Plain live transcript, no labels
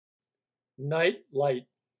Night light.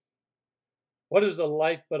 What is a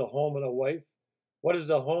life but a home and a wife? What is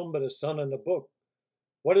a home but a son and a book?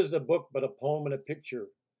 What is a book but a poem and a picture?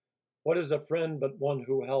 What is a friend but one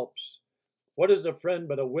who helps? What is a friend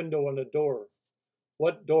but a window and a door?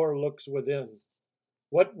 What door looks within?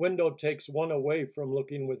 What window takes one away from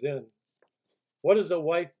looking within? What is a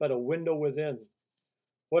wife but a window within?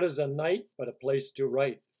 What is a night but a place to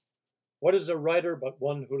write? What is a writer but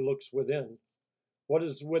one who looks within? What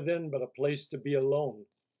is within but a place to be alone?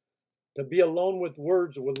 To be alone with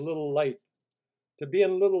words with little light. To be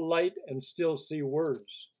in little light and still see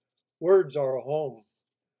words. Words are a home.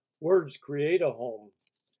 Words create a home.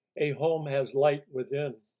 A home has light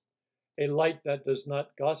within. A light that does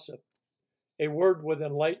not gossip. A word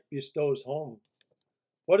within light bestows home.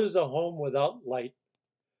 What is a home without light?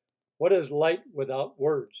 What is light without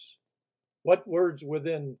words? What words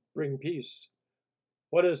within bring peace?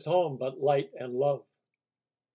 What is home but light and love?